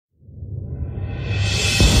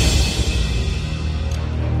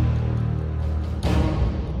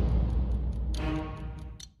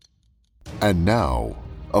And now,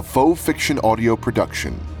 a faux fiction audio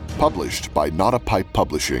production, published by Not a Pipe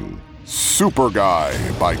Publishing.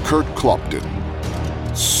 SuperGuy by Kurt Clopton.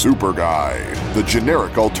 SuperGuy, the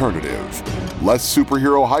generic alternative. Less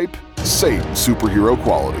superhero hype, same superhero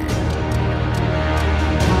quality.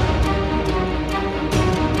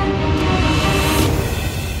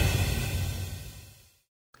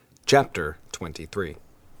 Chapter 23.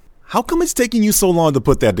 How come it's taking you so long to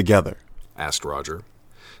put that together? Asked Roger.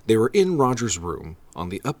 They were in Roger's room on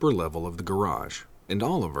the upper level of the garage, and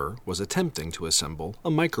Oliver was attempting to assemble a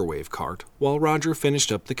microwave cart while Roger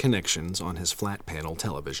finished up the connections on his flat-panel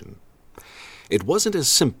television. It wasn't as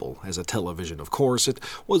simple as a television, of course. It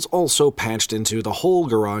was also patched into the whole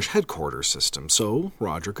garage headquarters system, so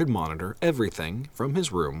Roger could monitor everything from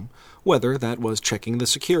his room, whether that was checking the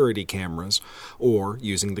security cameras or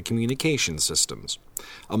using the communication systems,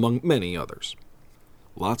 among many others.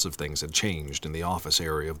 Lots of things had changed in the office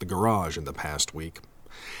area of the garage in the past week.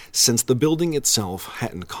 Since the building itself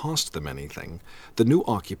hadn't cost them anything, the new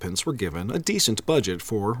occupants were given a decent budget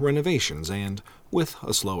for renovations, and, with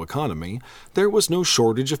a slow economy, there was no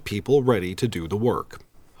shortage of people ready to do the work.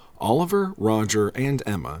 Oliver, Roger, and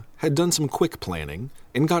Emma had done some quick planning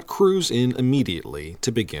and got crews in immediately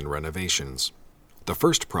to begin renovations. The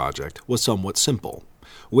first project was somewhat simple,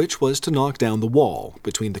 which was to knock down the wall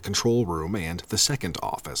between the control room and the second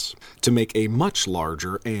office, to make a much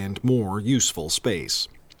larger and more useful space.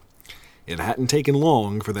 It hadn't taken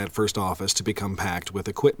long for that first office to become packed with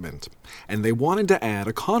equipment, and they wanted to add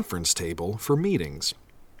a conference table for meetings.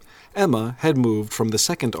 Emma had moved from the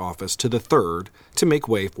second office to the third to make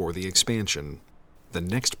way for the expansion. The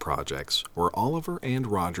next projects were Oliver and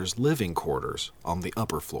Roger's living quarters on the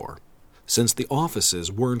upper floor. Since the offices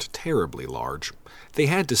weren't terribly large, they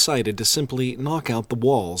had decided to simply knock out the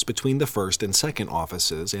walls between the first and second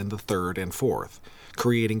offices and the third and fourth,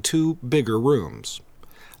 creating two bigger rooms.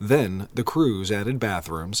 Then the crews added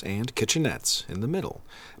bathrooms and kitchenettes in the middle,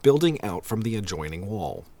 building out from the adjoining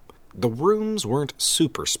wall. The rooms weren't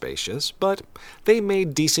super spacious, but they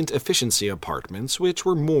made decent efficiency apartments which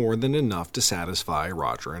were more than enough to satisfy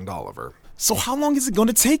Roger and Oliver. So how long is it going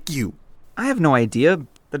to take you? I have no idea.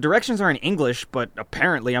 The directions are in English, but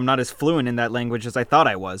apparently I'm not as fluent in that language as I thought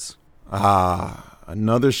I was.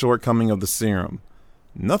 Another shortcoming of the serum.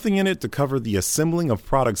 Nothing in it to cover the assembling of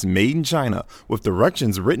products made in China with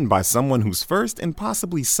directions written by someone whose first and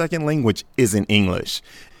possibly second language isn't English,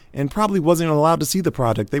 and probably wasn't allowed to see the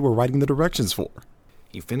product they were writing the directions for.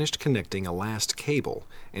 He finished connecting a last cable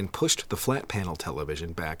and pushed the flat panel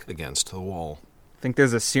television back against the wall. Think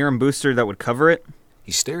there's a serum booster that would cover it?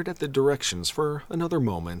 He stared at the directions for another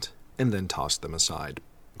moment and then tossed them aside.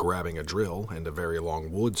 Grabbing a drill and a very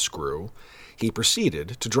long wood screw, he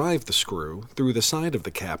proceeded to drive the screw through the side of the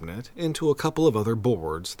cabinet into a couple of other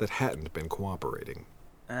boards that hadn't been cooperating.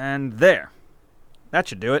 And there. That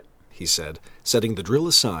should do it, he said, setting the drill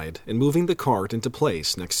aside and moving the cart into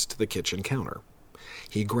place next to the kitchen counter.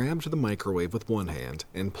 He grabbed the microwave with one hand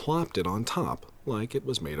and plopped it on top like it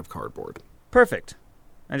was made of cardboard. Perfect.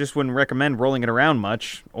 I just wouldn't recommend rolling it around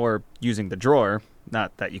much, or using the drawer,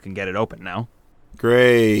 not that you can get it open now.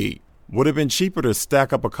 Great. Would have been cheaper to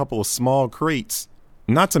stack up a couple of small crates.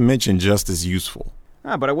 Not to mention just as useful.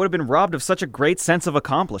 But I would have been robbed of such a great sense of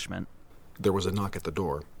accomplishment. There was a knock at the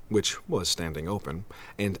door, which was standing open,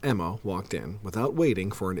 and Emma walked in without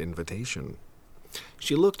waiting for an invitation.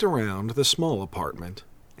 She looked around the small apartment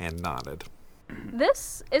and nodded.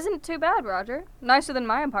 This isn't too bad, Roger. Nicer than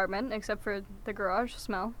my apartment, except for the garage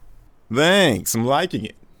smell. Thanks, I'm liking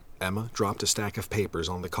it. Emma dropped a stack of papers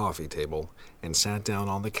on the coffee table and sat down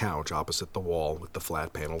on the couch opposite the wall with the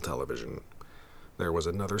flat panel television. There was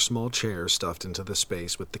another small chair stuffed into the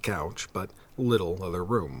space with the couch, but little other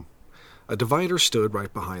room. A divider stood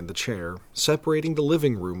right behind the chair, separating the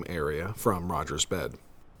living room area from Roger's bed.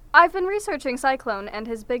 I've been researching Cyclone and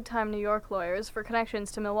his big-time New York lawyers for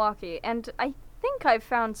connections to Milwaukee, and I think I've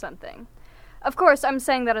found something. Of course, I'm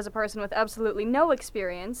saying that as a person with absolutely no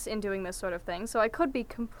experience in doing this sort of thing, so I could be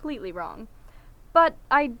completely wrong. But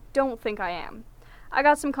I don't think I am. I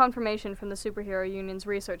got some confirmation from the Superhero Union's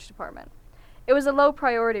research department. It was a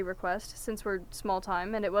low-priority request, since we're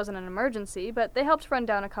small-time and it wasn't an emergency, but they helped run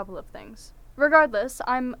down a couple of things. Regardless,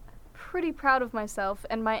 I'm pretty proud of myself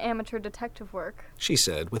and my amateur detective work, she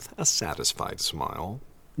said with a satisfied smile.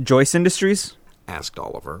 Joyce Industries? Asked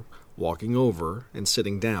Oliver, walking over and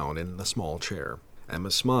sitting down in the small chair.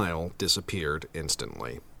 Emma's smile disappeared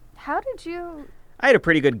instantly. How did you... I had a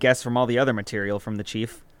pretty good guess from all the other material from the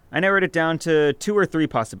chief. I narrowed it down to 2 or 3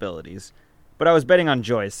 possibilities. But I was betting on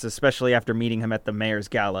Joyce, especially after meeting him at the mayor's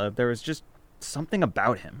gala. There was just something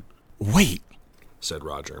about him. Wait, said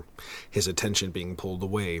Roger, his attention being pulled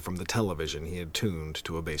away from the television he had tuned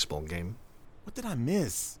to a baseball game. What did I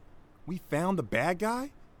miss? We found the bad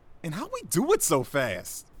guy? And how'd we do it so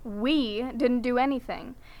fast? We didn't do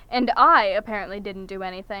anything. And I apparently didn't do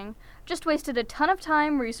anything. Just wasted a ton of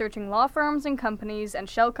time researching law firms and companies and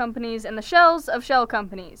shell companies and the shells of shell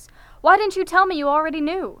companies. Why didn't you tell me you already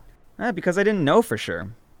knew? Because I didn't know for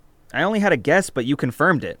sure. I only had a guess, but you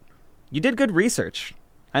confirmed it. You did good research.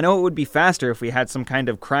 I know it would be faster if we had some kind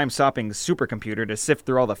of crime-stopping supercomputer to sift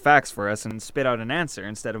through all the facts for us and spit out an answer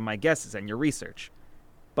instead of my guesses and your research.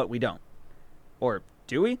 But we don't. Or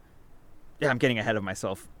do we? Yeah, I'm getting ahead of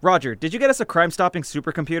myself. Roger, did you get us a crime-stopping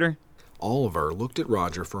supercomputer? Oliver looked at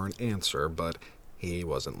Roger for an answer, but he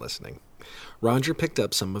wasn't listening. Roger picked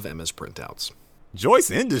up some of Emma's printouts. Joyce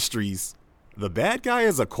Industries? The bad guy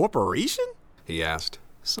is a corporation? He asked,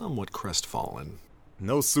 somewhat crestfallen.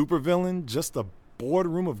 No supervillain, just a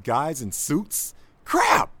boardroom of guys in suits?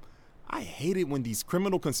 Crap! I hate it when these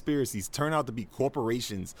criminal conspiracies turn out to be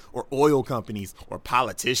corporations or oil companies or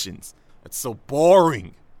politicians. It's so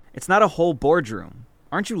boring. It's not a whole boardroom.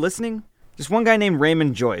 Aren't you listening? Just one guy named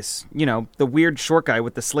Raymond Joyce. You know, the weird short guy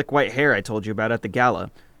with the slick white hair I told you about at the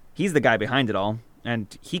gala. He's the guy behind it all.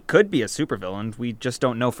 And he could be a supervillain. We just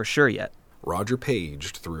don't know for sure yet. Roger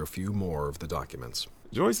paged through a few more of the documents.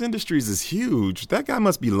 Joyce Industries is huge. That guy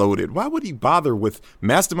must be loaded. Why would he bother with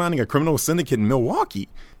masterminding a criminal syndicate in Milwaukee?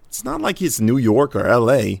 It's not like it's New York or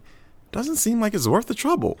L.A. Doesn't seem like it's worth the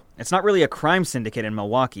trouble. It's not really a crime syndicate in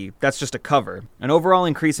Milwaukee. That's just a cover. An overall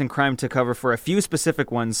increase in crime to cover for a few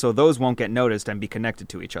specific ones so those won't get noticed and be connected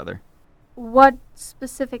to each other. What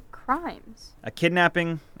specific crimes? A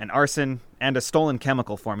kidnapping, an arson, and a stolen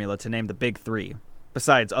chemical formula to name the big three,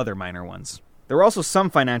 besides other minor ones. There were also some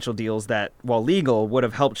financial deals that, while legal, would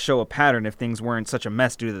have helped show a pattern if things weren't such a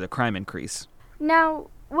mess due to the crime increase. Now,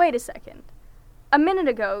 wait a second. A minute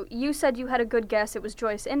ago, you said you had a good guess it was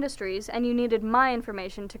Joyce Industries, and you needed my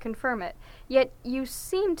information to confirm it. Yet you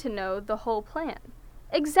seem to know the whole plan.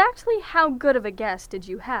 Exactly how good of a guess did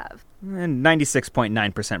you have?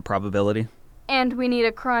 96.9% probability. And we need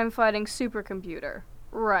a crime-fighting supercomputer.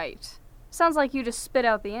 Right. Sounds like you just spit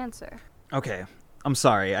out the answer. Okay, I'm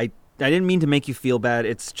sorry. I didn't mean to make you feel bad.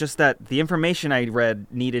 It's just that the information I read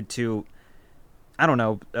needed to,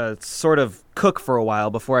 sort of cook for a while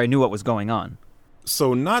before I knew what was going on.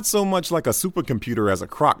 So not so much like a supercomputer as a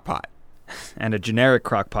crockpot. And a generic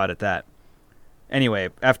crockpot at that. Anyway,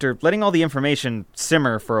 after letting all the information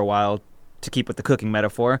simmer for a while, to keep with the cooking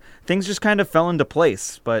metaphor, things just kind of fell into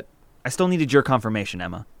place, but I still needed your confirmation,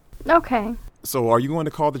 Emma. Okay. So are you going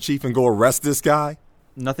to call the chief and go arrest this guy?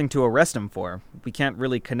 Nothing to arrest him for. We can't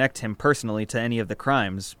really connect him personally to any of the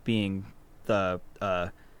crimes, being the,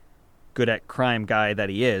 good-at-crime guy that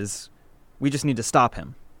he is. We just need to stop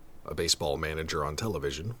him. A baseball manager on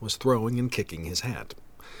television was throwing and kicking his hat.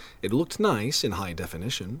 It looked nice in high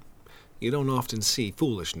definition. You don't often see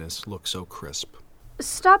foolishness look so crisp.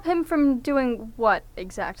 Stop him from doing what,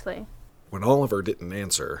 exactly? When Oliver didn't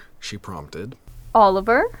answer, she prompted.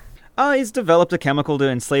 Oliver? He's developed a chemical to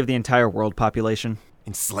enslave the entire world population.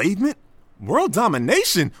 Enslavement? World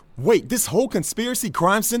domination? Wait, this whole conspiracy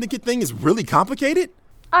crime syndicate thing is really complicated?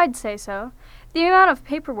 I'd say so. The amount of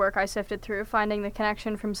paperwork I sifted through finding the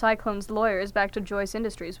connection from Cyclone's lawyers back to Joyce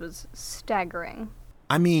Industries was staggering.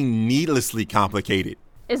 I mean, needlessly complicated.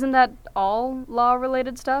 Isn't that all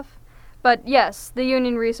law-related stuff? But yes, the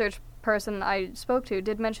union research person I spoke to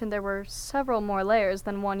did mention there were several more layers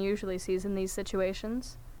than one usually sees in these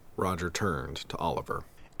situations. Roger turned to Oliver.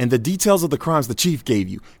 And the details of the crimes the chief gave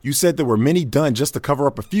you, you said there were many done just to cover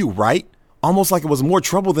up a few, right? Almost like it was more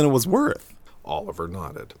trouble than it was worth. Oliver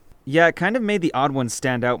nodded. Yeah, it kind of made the odd ones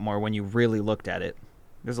stand out more when you really looked at it.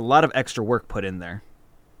 There's a lot of extra work put in there.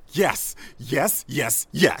 Yes, yes, yes,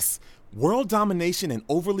 yes. World domination and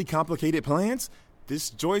overly complicated plans?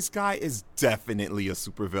 This Joyce guy is definitely a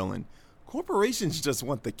supervillain. Corporations just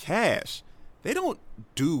want the cash. They don't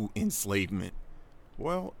do enslavement.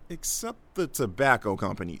 Well, except the tobacco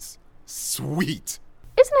companies. Sweet.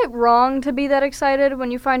 Isn't it wrong to be that excited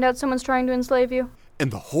when you find out someone's trying to enslave you?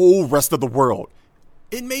 And the whole rest of the world.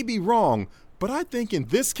 It may be wrong, but I think in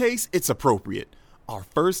this case, it's appropriate. Our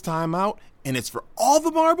first time out, and it's for all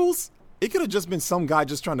the marbles? It could have just been some guy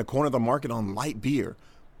just trying to corner the market on light beer.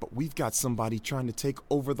 But we've got somebody trying to take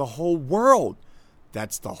over the whole world.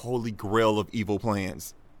 That's the holy grail of evil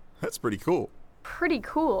plans. That's pretty cool. Pretty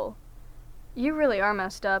cool. You really are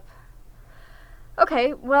messed up.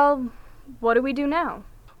 Okay, well, what do we do now?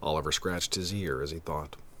 Oliver scratched his ear as he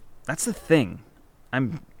thought. That's the thing.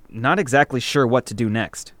 I'm not exactly sure what to do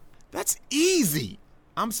next. That's easy.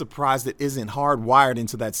 I'm surprised it isn't hardwired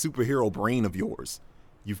into that superhero brain of yours.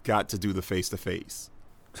 You've got to do the face-to-face.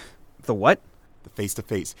 The what? The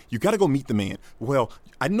face-to-face. You got to go meet the man. Well,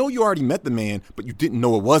 I know you already met the man, but you didn't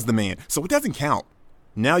know it was the man, so it doesn't count.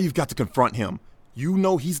 Now you've got to confront him. You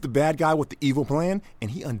know he's the bad guy with the evil plan,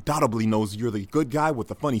 and he undoubtedly knows you're the good guy with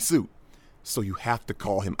the funny suit. So you have to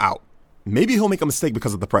call him out. Maybe he'll make a mistake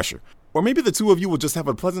because of the pressure. Or maybe the two of you will just have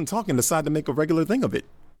a pleasant talk and decide to make a regular thing of it.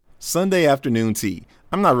 Sunday afternoon tea.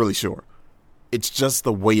 I'm not really sure. It's just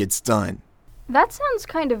the way it's done. That sounds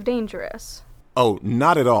kind of dangerous. Oh,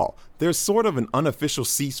 not at all. There's sort of an unofficial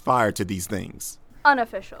ceasefire to these things.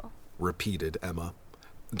 Unofficial, repeated Emma,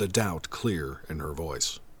 the doubt clear in her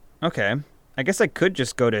voice. Okay, I guess I could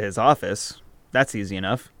just go to his office. That's easy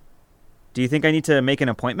enough. Do you think I need to make an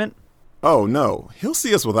appointment? Oh, no. He'll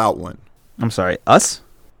see us without one. I'm sorry, us?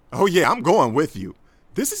 Oh, yeah, I'm going with you.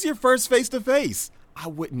 This is your first face-to-face. I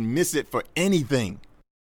wouldn't miss it for anything.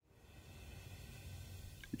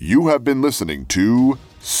 You have been listening to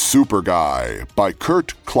SuperGuy by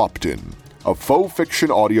Kurt Clopton, a faux fiction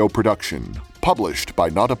audio production published by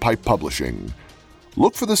Not a Pipe Publishing.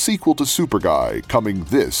 Look for the sequel to SuperGuy coming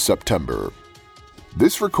this September.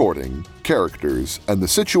 This recording, characters, and the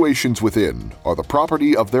situations within are the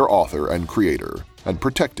property of their author and creator, and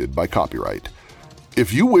protected by copyright.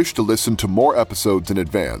 If you wish to listen to more episodes in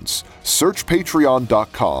advance, search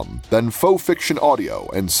patreon.com, then Faux Fiction Audio,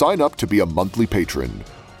 and sign up to be a monthly patron.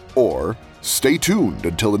 Or stay tuned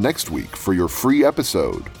until the next week for your free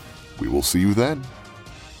episode. We will see you then.